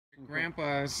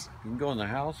Grandpa's. You can go in the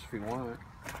house if you want.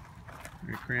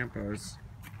 Your grandpa's.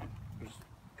 There's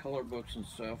color books and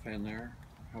stuff in there.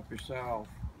 Help yourself.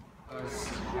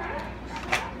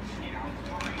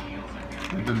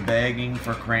 I've been begging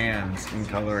for crayons and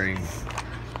coloring,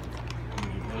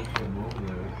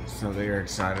 so they are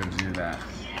excited to do that.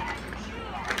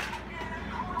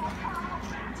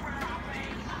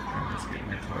 Let's get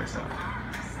my toys out.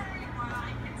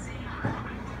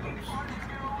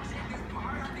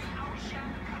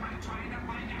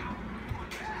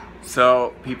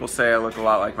 So people say I look a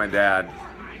lot like my dad.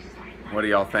 What do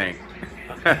y'all think?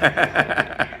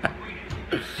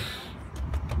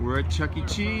 We're at Chuck E.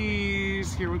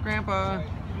 Cheese here with Grandpa.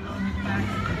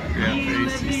 Yeah,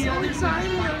 face. He's so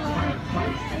excited.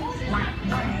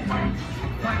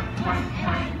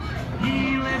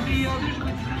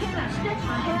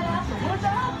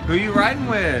 Who you riding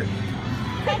with?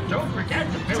 Don't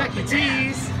forget to Chuck E.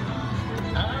 Cheese.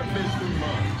 I'm Mr.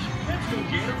 Munch. Let's go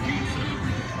get a pizza.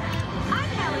 I'm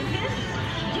Helen Kenny.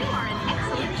 You are an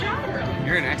excellent driver.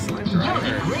 You're an excellent You're a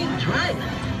driver. great driver.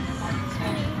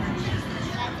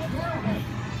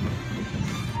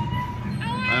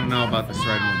 I don't know about this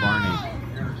riding with Barney.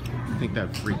 I think that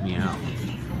would freak me out.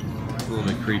 It's a little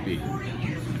bit creepy. I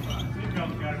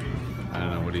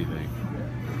don't know, what do you think?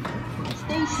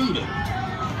 Stay seated.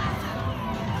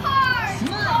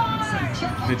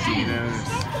 The Dinos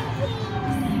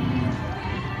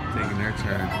taking their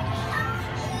turn.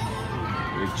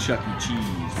 With Chuck E.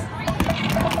 Cheese.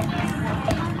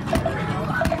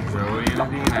 Zoe and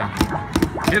Adina.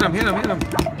 Hit him, hit him, hit him.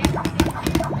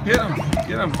 Hit him,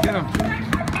 get him, get him.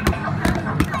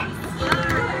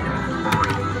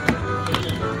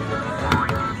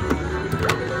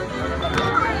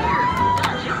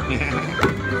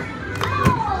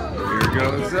 Here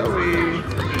goes Zoe.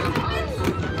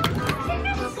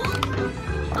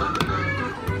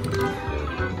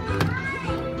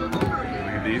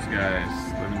 Look at these guys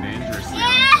living dangerously on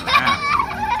the path.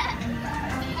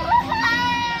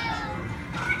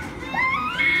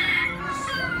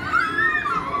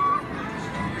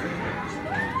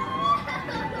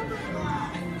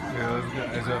 Yeah, those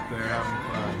guys up there having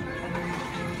fun.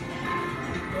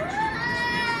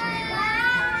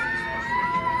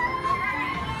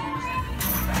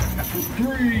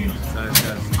 Three. So it's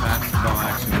got some basketball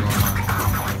action going on.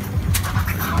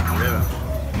 Rhythm.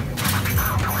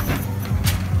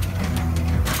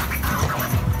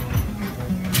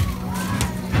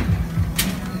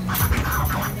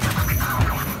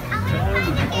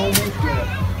 Almost up.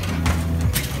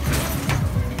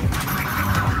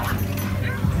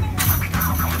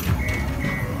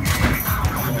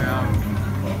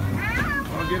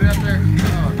 Oh, get it up there.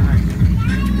 Oh, nice.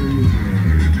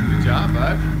 Good job,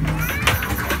 bud.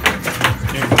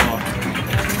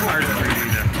 Hard for you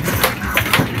to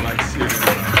like shooting.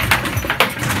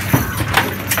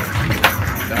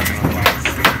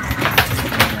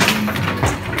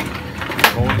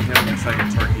 Holding him, it's like a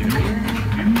turkey to me.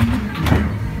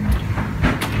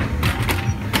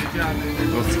 Good job, baby.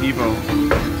 Little Skibo.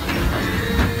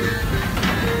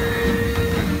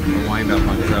 Wind up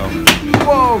on Joe.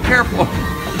 Whoa, careful!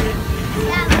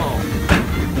 Oh.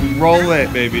 Roll it,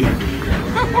 baby.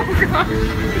 Oh, God.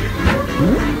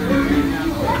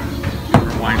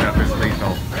 Wind up is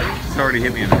lethal. It's already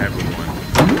hit me in the head with one.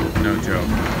 No joke.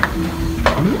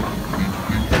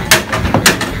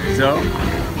 So?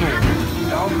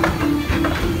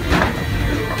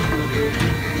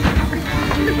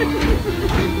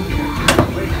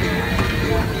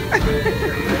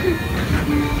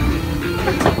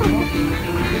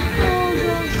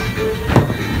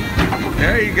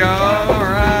 There you go. All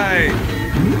right.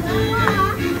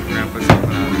 Grandpa's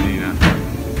helping out Nina.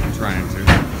 I'm trying to.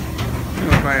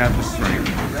 If I have the strength.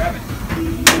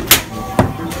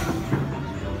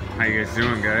 How you guys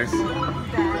doing, guys?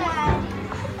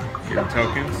 Getting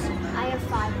tokens? I have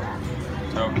 5 left.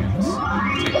 Tokens.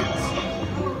 Tickets.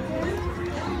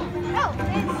 Oh,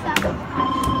 it's 7.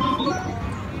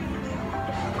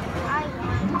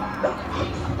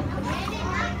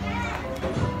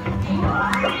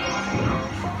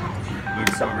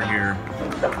 Luke's over here.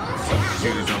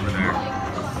 Shooter's over there.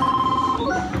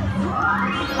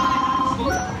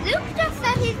 Luke just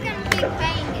said he's gonna keep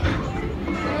banging.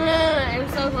 I'm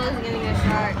so close to getting a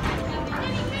shark.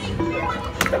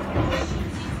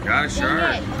 Got a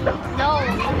shark. No,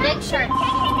 a big shark.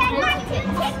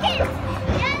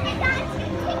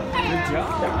 Good job.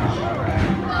 All right.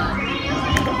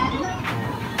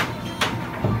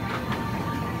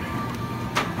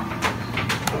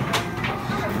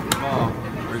 Oh,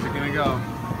 where's it gonna go?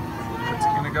 What's it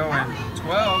gonna go in?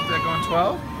 12? Did that go in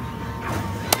 12?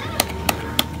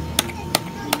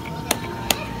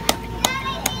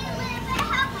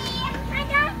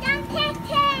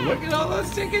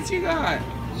 those tickets you got?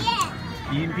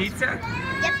 Yeah. Eating pizza?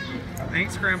 Yep.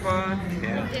 Thanks, Grandpa.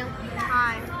 Yeah.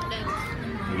 Hi.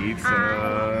 Pizza.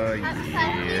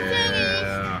 Yeah.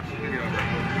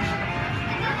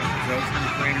 Zoe's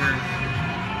gonna clean her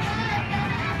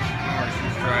car.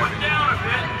 She's driving. Down a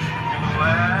bit.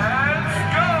 Let's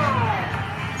go.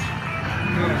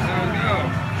 Go, go.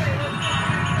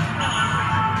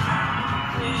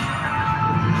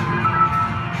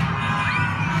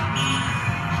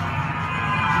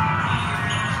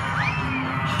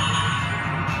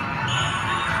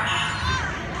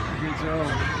 Good job.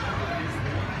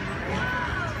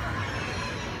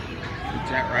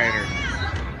 Jet rider.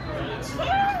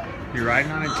 You're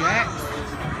riding on a jet?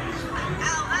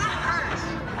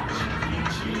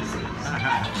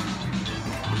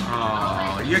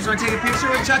 Oh, you guys want to take a picture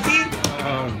with Chucky?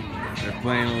 Oh, they're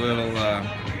playing a little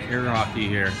air hockey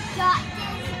here.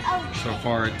 So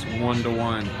far, it's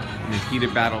 1-1 in a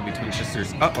heated battle between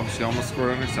sisters. Uh-oh, she almost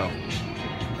scored on herself.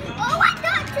 Oh, I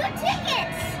got 2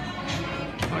 tickets.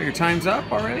 Oh, your time's up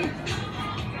already?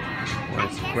 Well,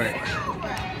 it's quick.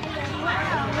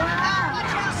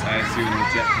 Decided to do the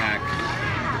jetpack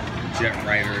jet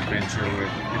rider adventure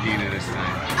with Adina this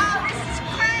time.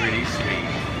 Pretty sweet.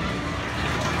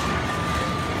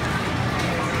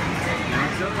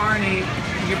 What's up, Barney?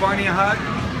 Can you give Barney a hug?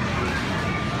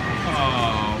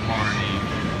 Oh, Barney.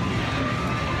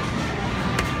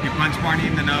 You punch Barney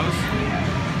in the nose?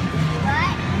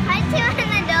 What? Punch him in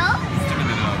the nose? Punch him in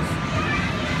the nose.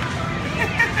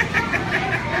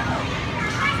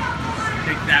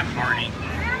 Take that, Barney.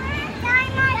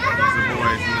 There's the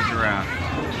boys and the giraffe.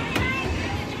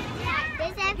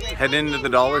 Head into the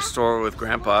dollar store with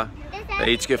Grandpa.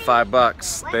 They each get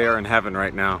 $5. They are in heaven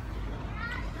right now.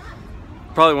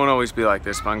 Probably won't always be like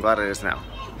this, but I'm glad it is now.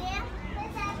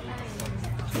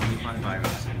 25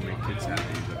 items and make kids happy,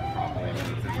 but probably not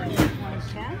if they're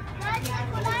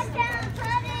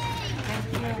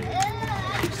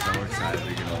I'm so excited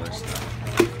to get all their stuff.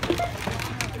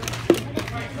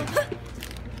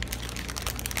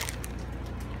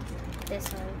 This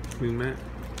one. Queen Matt.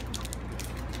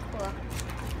 Cool.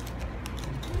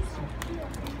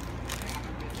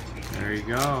 There you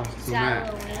go. Queen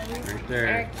Matt. Right there.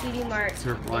 Our cutie mark. It's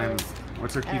her line.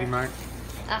 What's her cutie mark?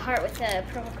 A heart with a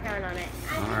purple crown on it.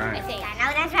 Alright. I think. I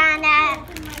know that's Rhonda.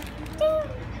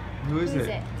 Who is Who's it?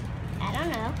 it? I don't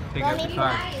know. Take out the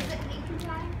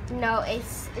card. No,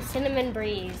 it's Cinnamon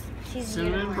Breeze. She's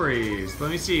Cinnamon unicorn. Breeze. Let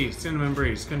me see. Cinnamon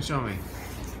Breeze. Come show me.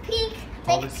 Pink,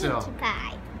 Hold like it still. Pinkie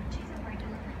Pie.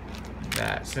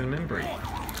 That Cinnamon Breeze.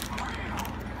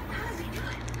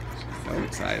 So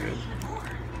excited.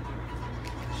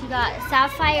 She got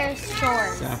Sapphire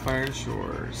Shores. Sapphire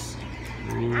Shores.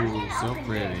 Ooh, so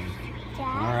pretty.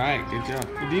 Alright, good job.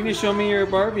 Adina, show me your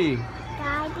Barbie.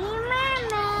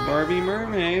 Barbie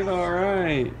mermaid,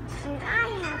 alright. And I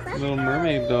have a Little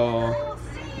mermaid doll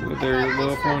with her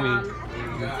little pony.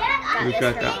 We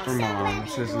got that for Mom. It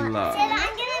says love. I'm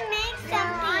gonna make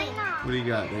something. What do you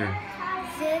got there?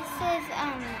 This is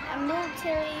a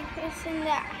military person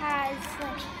that has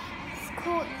like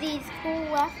these cool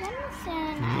weapons,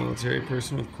 and Military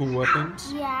person with cool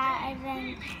weapons. yeah, and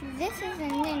then this is a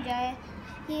ninja.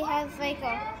 He has like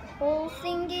a hole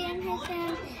thingy in his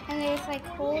hand, and there's like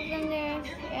holes in there,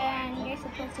 and you're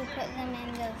supposed to put them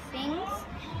in those things.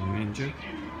 Ninja.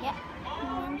 Yep,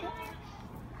 ninja.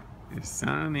 It's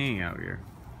sunny out here.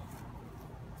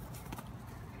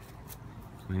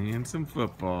 Playing some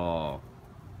football.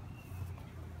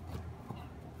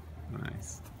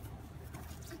 Nice.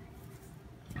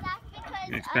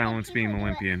 Next balance beam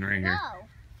Olympian right here.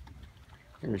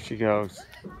 Here she goes.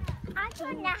 I'm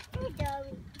going after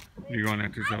Zoe. You're going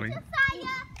after Zoe?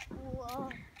 Whoa.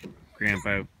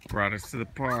 Grandpa brought us to the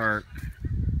park.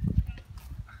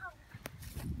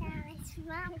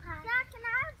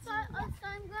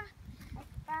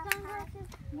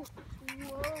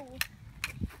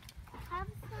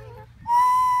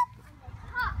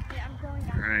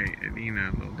 Right,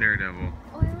 Adina, little daredevil.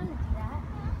 Oh, I want to do that.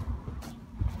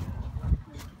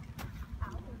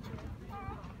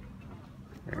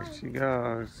 There she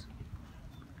goes.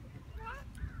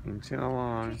 Inching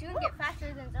along. She's going to get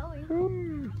faster than Zoe.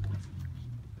 Woo.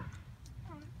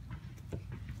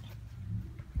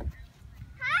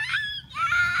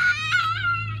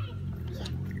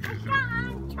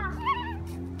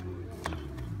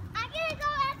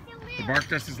 The bark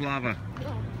dust is lava.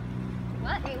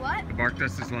 What? Hey, what? The bark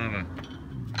dust is lava.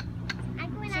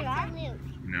 I'm going after Luke.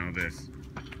 No, this.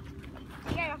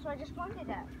 Yeah, that's what I just wanted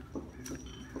that.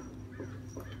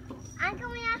 I'm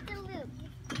going after Luke.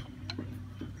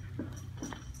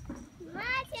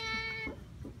 My turn.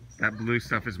 That blue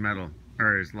stuff is metal,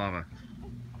 or is lava.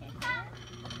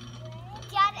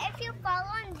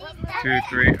 2,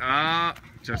 3. Ah,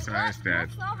 Josiah's dead.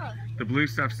 What's lava? The blue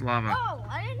stuff's lava. Oh,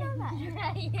 I didn't know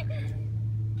that.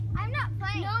 I'm not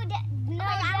playing. No, I'm Dad.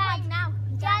 playing now.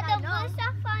 Dad, the I know. blue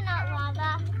stuff are not lava.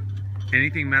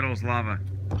 Anything metal is lava.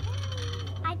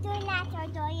 I do not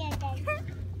do it.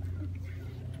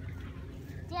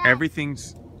 Everything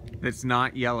that's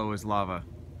not yellow is lava.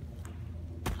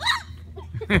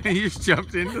 You just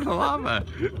jumped into the lava.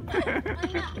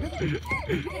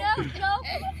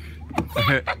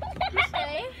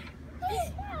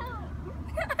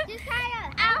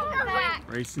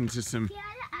 Race into some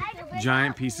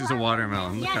giant pieces of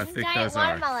watermelon. Look how thick those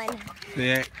are.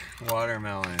 Thick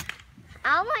watermelon.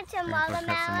 I want some Grandpa cut some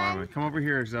watermelon. watermelon. Come over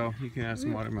here, Zoe. You can have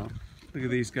some watermelon. Look at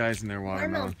these guys and their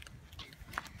watermelon.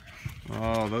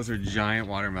 Oh, those are giant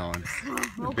watermelons.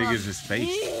 As big as his face.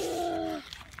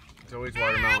 Zoe's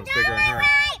watermelon's bigger than her.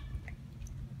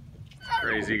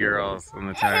 Crazy girls on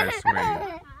the tire swing.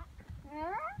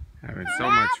 Having so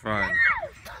much fun.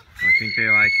 I think they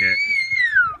like it.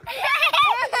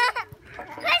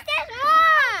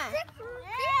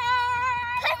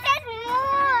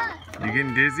 You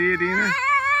getting dizzy, Adina?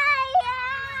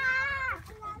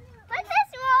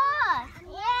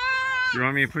 You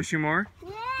want me to push you more?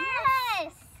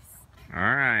 Yes. All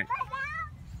right.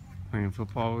 Playing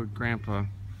football with Grandpa.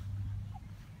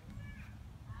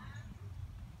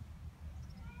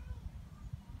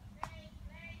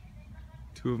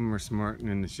 Two of them are smarting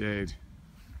in the shade.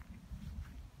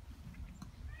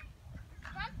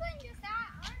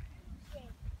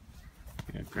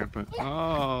 Yeah, Grandpa.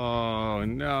 Oh,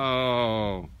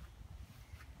 no.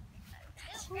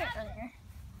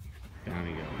 Down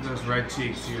he goes. Those red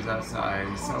cheeks, he was outside.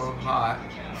 He's so hot.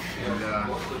 And got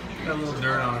a little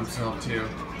dirt on himself, too.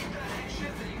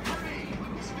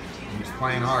 He was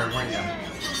playing hard, weren't you?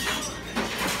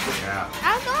 Yeah.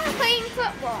 I was only playing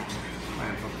football.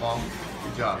 Playing football.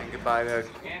 Good job. Say goodbye to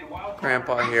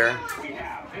Grandpa here.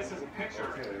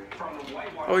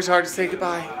 Always hard to say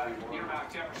goodbye.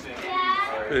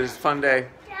 It was a fun day.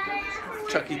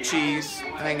 Chuck E. Cheese,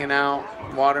 hanging out,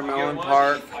 Watermelon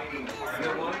Park,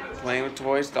 playing with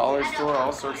toys, dollar store,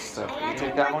 all sorts of stuff. Can you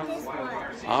take that one?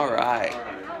 All right.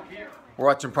 We're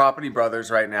watching Property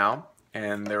Brothers right now,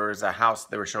 and there was a house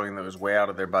they were showing that was way out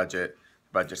of their budget.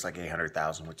 Budget's like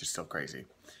 $800,000, which is still crazy.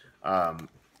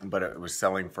 But it was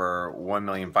selling for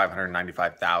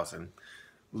 $1,595,000.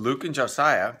 Luke and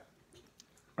Josiah,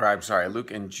 or I'm sorry,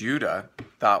 Luke and Judah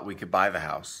thought we could buy the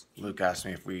house. Luke asked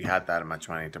me if we had that much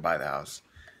money to buy the house.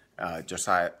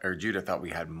 Judah thought we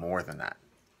had more than that.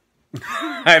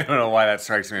 I don't know why that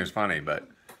strikes me as funny, but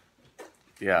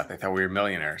yeah, they thought we were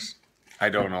millionaires. I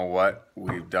don't know what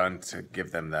we've done to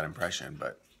give them that impression,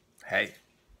 but hey,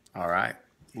 all right,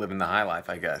 living the high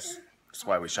life, I guess. That's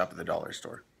why we shop at the dollar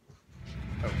store.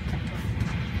 Oh.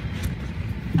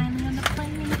 Finally on the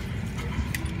plane.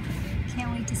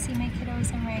 Can't wait to see my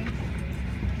kiddos and Ray.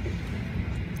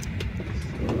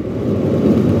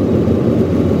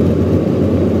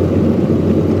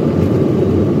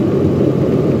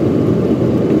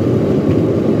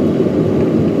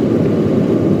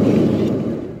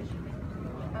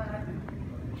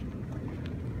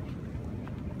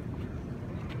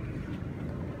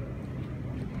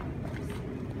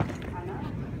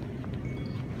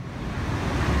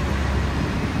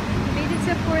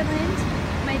 To Portland.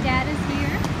 My dad is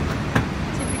here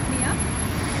to pick me up.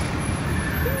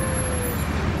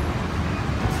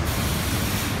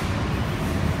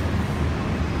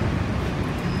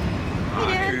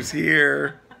 Hey, Dad. Who's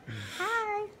here?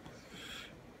 Hi.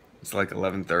 It's like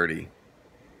 11:30.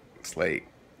 It's late.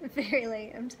 Very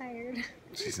late. I'm tired.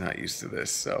 She's not used to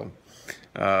this, so.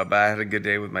 But I had a good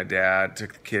day with my dad.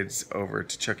 Took the kids over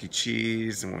to Chuck E.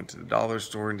 Cheese and went to the dollar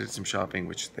store and did some shopping,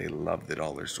 which they love the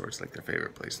dollar store. It's like their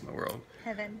favorite place in the world.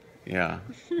 Heaven. Yeah.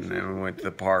 And then we went to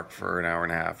the park for an hour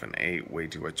and a half and ate way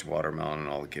too much watermelon and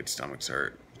all the kids' stomachs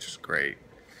hurt, which was great.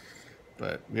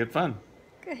 But we had fun.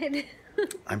 Good.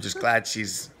 I'm just glad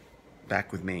she's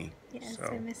back with me. Yes, so.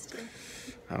 I missed you.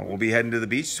 We'll be heading to the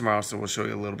beach tomorrow, so we'll show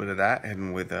you a little bit of that.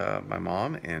 Heading with my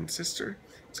mom and sister.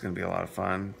 It's going to be a lot of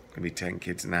fun. Going to be 10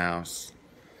 kids in the house.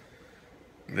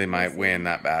 They might win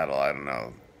that battle. I don't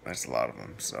know. That's a lot of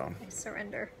them. So I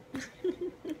surrender.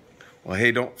 Well,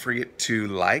 hey, don't forget to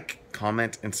like,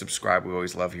 comment, and subscribe. We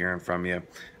always love hearing from you.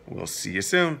 We'll see you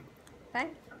soon. Bye.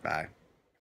 Bye.